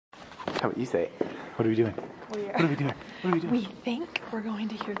How about you say it? What are we doing? What are we doing? What are we doing? We think we're going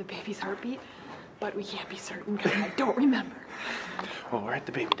to hear the baby's heartbeat, but we can't be certain because I don't remember. Well, we're at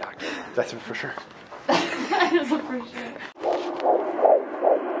the baby doctor. That's for sure. That is for sure.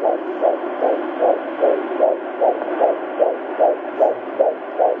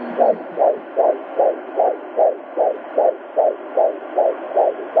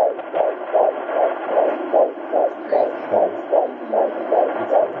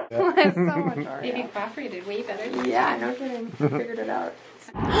 It's so much harder. Baby Crawford did way better than Yeah, no kidding. Figured it out.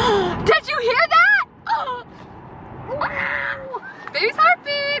 Did you hear that? Oh. Wow. Baby's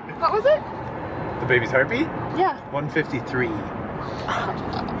heartbeat. What was it? The baby's heartbeat? Yeah. 153.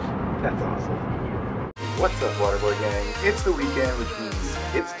 That's awesome. What's up, Waterboy Gang? It's the weekend, which means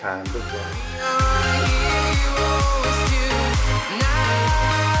it's time to vlog.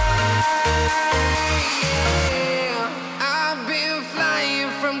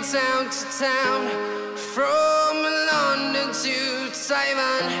 Town to town, from London to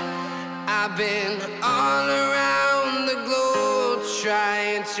Taiwan, I've been all around the globe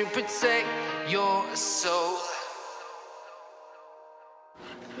trying to protect your soul.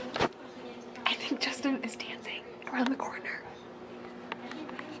 I think Justin is dancing around the corner.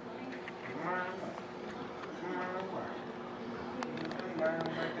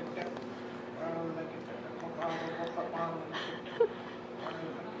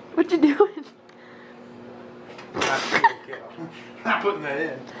 What you doing? Not putting that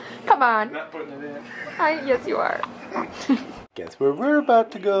in. Come on. Not putting it in. Yes, you are. Guess where we're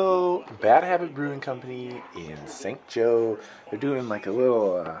about to go? Bad Habit Brewing Company in St. Joe. They're doing like a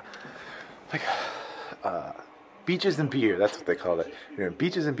little, beaches and beer. That's what they call it. You're doing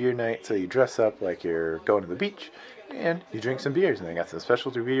beaches and beer night, so you dress up like you're going to the beach and you drink some beers. And they got some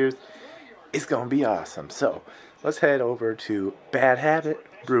specialty beers. It's gonna be awesome. So let's head over to Bad Habit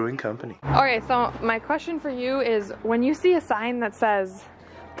Brewing Company. Okay, so my question for you is, when you see a sign that says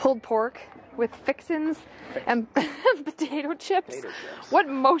pulled pork with fixins and potato chips, what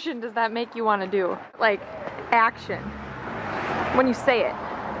motion does that make you want to do? Like, action. When you say it.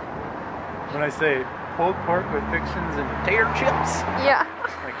 When I say pulled pork with fixins and tater chips, Yeah.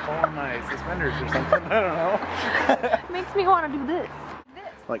 like pulling my suspenders or something, I don't know. Makes me want to do this.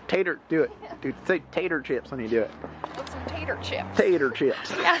 Like tater, do it. Dude, say tater chips when you do it. With some tater chips. Tater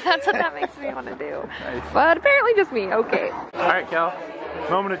chips. Yeah, that's what that makes me want to do. Nice. But apparently just me, okay. Alright, Cal.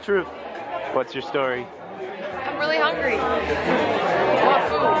 Moment of truth. What's your story? I'm really hungry. I want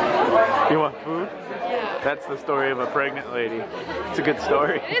food. You want food? Yeah. That's the story of a pregnant lady. It's a good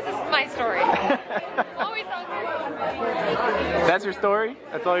story. It is my story. I'm always hungry. That's your story?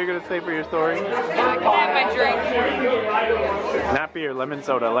 That's all you're going to say for your story? Yeah, I can have my drink. Not beer, lemon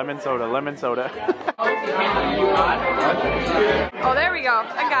soda, lemon soda, lemon soda. Oh, there we go.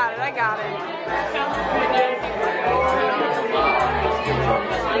 I got it, I got it.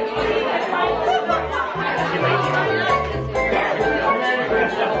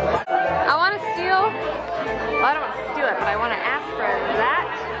 I want to steal, well, I don't want to steal it, but I want to ask for that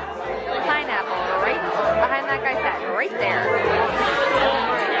pineapple right behind that guy's head, right there.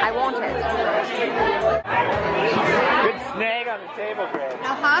 I want it. Good snag on the table, Greg.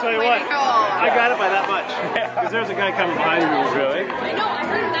 Tell you what, I got it by that much. Because there's a guy coming behind me, really. I know, I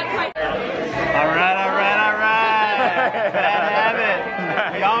heard that fight. Alright, alright, alright. Bad habit.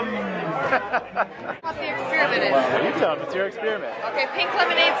 Yum. What the experiment is. You tell them, it's your experiment. Okay, pink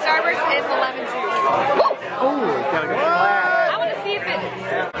lemonade, Starburst, and the lemon juice. Oh, got a good glass. I want to see if it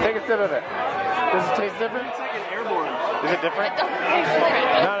Take a sip of it. Does it taste different? It's like an airborne. Is it different? doesn't taste like.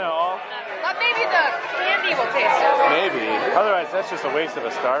 No. But maybe the candy will taste it. Maybe. Otherwise, that's just a waste of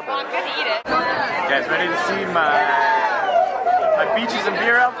a Well, I'm Starburst. gonna eat it. You guys ready to see my beaches and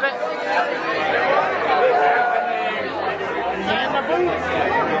beer outfit? And my boots.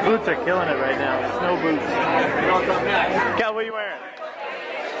 The boots are killing it right now. Snow boots. You know what's up next? Cal, what are you wearing?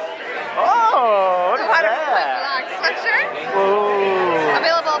 Oh, look at Waterboy that. Vlog sweatshirt. Whoa.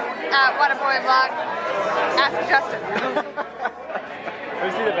 Available at Waterboy Vlog. Ask Justin. Let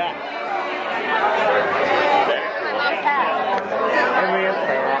me see the back. My mom's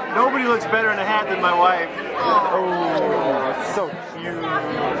hat. Nobody looks better in a hat than my wife. Oh, so cute.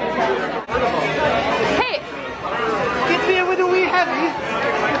 Hey, Get me with a wee heavy.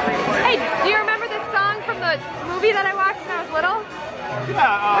 hey, do you remember this song from the movie that I watched when I was little?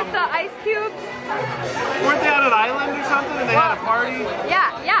 Yeah, With the ice cubes? weren't they on an island or something and they had a party?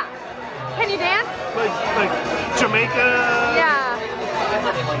 Yeah, yeah. Can you dance? Like Jamaica? Yeah.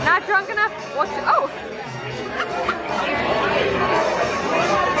 Not drunk enough? Oh!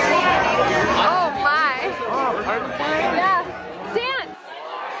 Oh my. Oh, pardon? Yeah. Dance!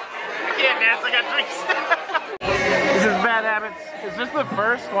 dance, I got drinks. This is Bad Habits. Is this the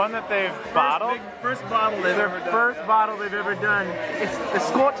first one that they've bottled? First bottle they've ever done. First bottle they've ever done. It's the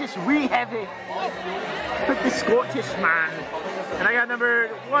Scottish Wee Heavy. Put the Scottish man. And I got number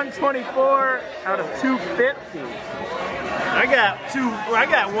 124 out of 250. I got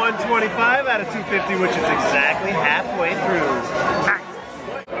 125 out of 250, which is exactly halfway through.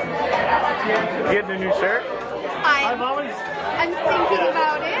 Getting a new shirt? I'm thinking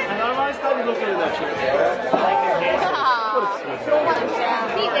about it. I've always thought you looked at that shirt.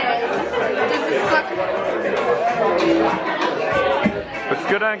 Looks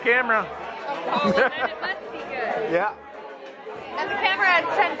good on camera. Oh, then it must be good. Yeah. And the camera adds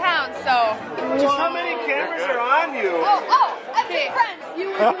 10 pounds, so. Just how many cameras are on you? I think friends. You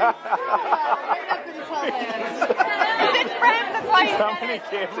were doing so well right up until then. Six frames, that's why you How said many it.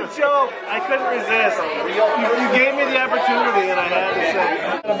 cameras? It's a joke. I couldn't resist. You gave me the opportunity and I had to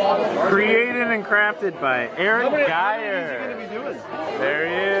say. Created and crafted by Eric How many Geyer. are you going to be doing? There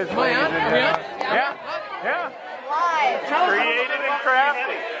he is. Am I on? Are we on? Yeah. Yeah. Live. Tell us Created and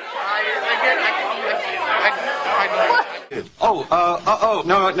crafted.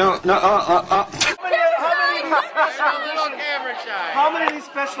 How many of these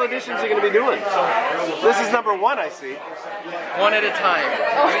special editions are you going to be doing? This is number 1, I see. One at a time.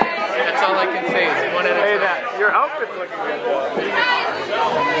 That's all I can say is one at a time. Your outfit's looking good.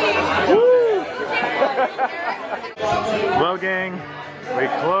 Well, gang, we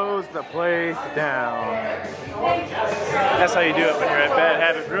closed the place down. That's how you do it when you're at Bad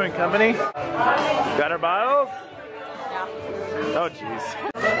Habit Brewing Company. Got our bottles? Oh, jeez.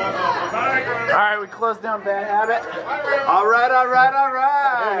 All right, we closed down Bad Habit. All right, all right, all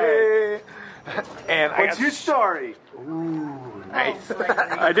right. And What's your story? Nice.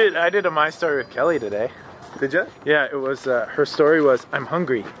 I did a My Story with Kelly today. Did you? Yeah, it was, her story was, I'm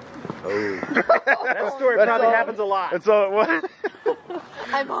hungry. That story probably happens a lot. That's all it was.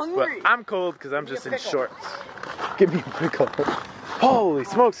 I'm But hungry. I'm cold because I'm just in shorts. Give me a pickle. Holy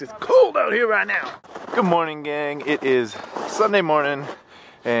smokes, it's cold out here right now. Good morning, gang. It is Sunday morning,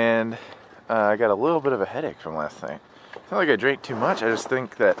 and I got a little bit of a headache from last night. It's not like I drank too much. I just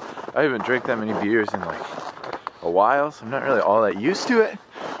think that I haven't drank that many beers in like a while, so I'm not really all that used to it.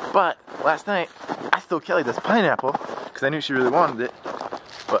 But last night, I stole Kelly this pineapple because I knew she really wanted it.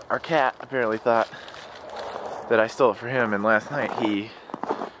 But our cat apparently thought that I stole it for him, and last night he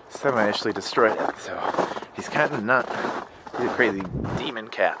semi-actually destroyed it. So he's kind of not. He's a crazy demon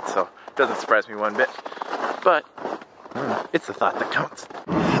cat, so it doesn't surprise me one bit. But it's the thought that counts.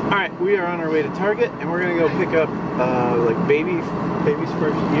 All right, we are on our way to Target, and we're gonna go pick up like baby's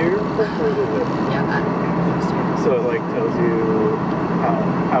first year. Yeah, So it like tells you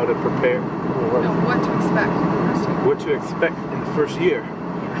how to prepare, what to expect in the first year. what to expect in the first year.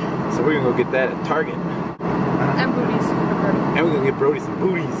 So we're gonna go get that at Target. And booties. And we're gonna get Brody some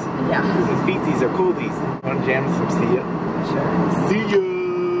booties. Yeah. Because his feetsies are cooldies. Wanna jam some see ya? Sure. See ya!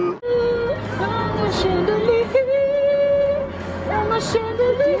 From the chandelier, from the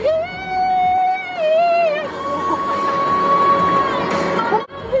chandelier.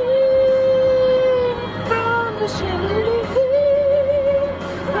 From the chandelier,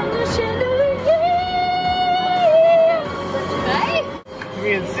 from the chandelier. Hey? Me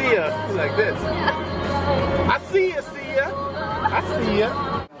and see ya like this. I see ya, see ya. I see ya.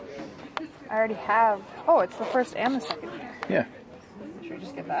 I already have. Oh, it's the first and the second year. Yeah, Should we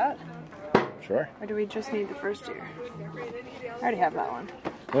just get that? sure. Or do we just need the first year? I already have that one.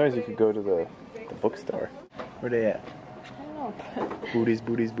 Otherwise you could go to the bookstore. Where they at? I don't know. Booties,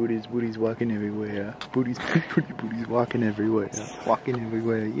 booties, booties, booties walking everywhere. Booties, booties, booties walking everywhere. Walking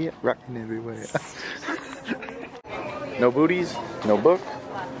everywhere, yeah, rocking everywhere. No booties, no book.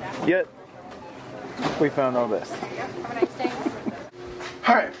 Yet, we found all this.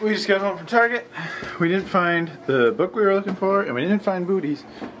 Alright, we just got home from Target. We didn't find the book we were looking for, and we didn't find booties,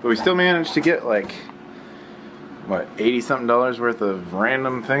 but we still managed to get like, what, 80 something dollars worth of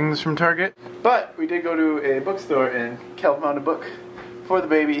random things from Target. But we did go to a bookstore and Kel found a book for the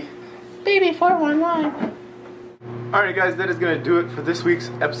baby. Baby 411. Alright guys, that is going to do it for this week's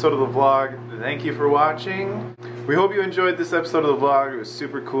episode of the vlog. Thank you for watching. We hope you enjoyed this episode of the vlog. It was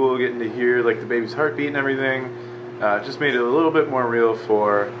super cool getting to hear like the baby's heartbeat and everything. Just made it a little bit more real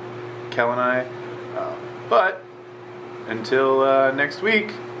for Kel and I. But until next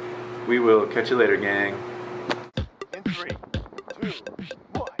week, we will catch you later, gang. In 3, 2,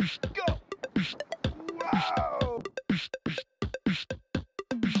 1, go! Wow!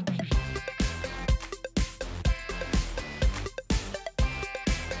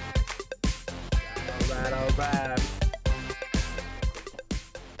 Alright.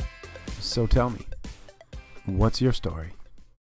 So tell me, what's your story?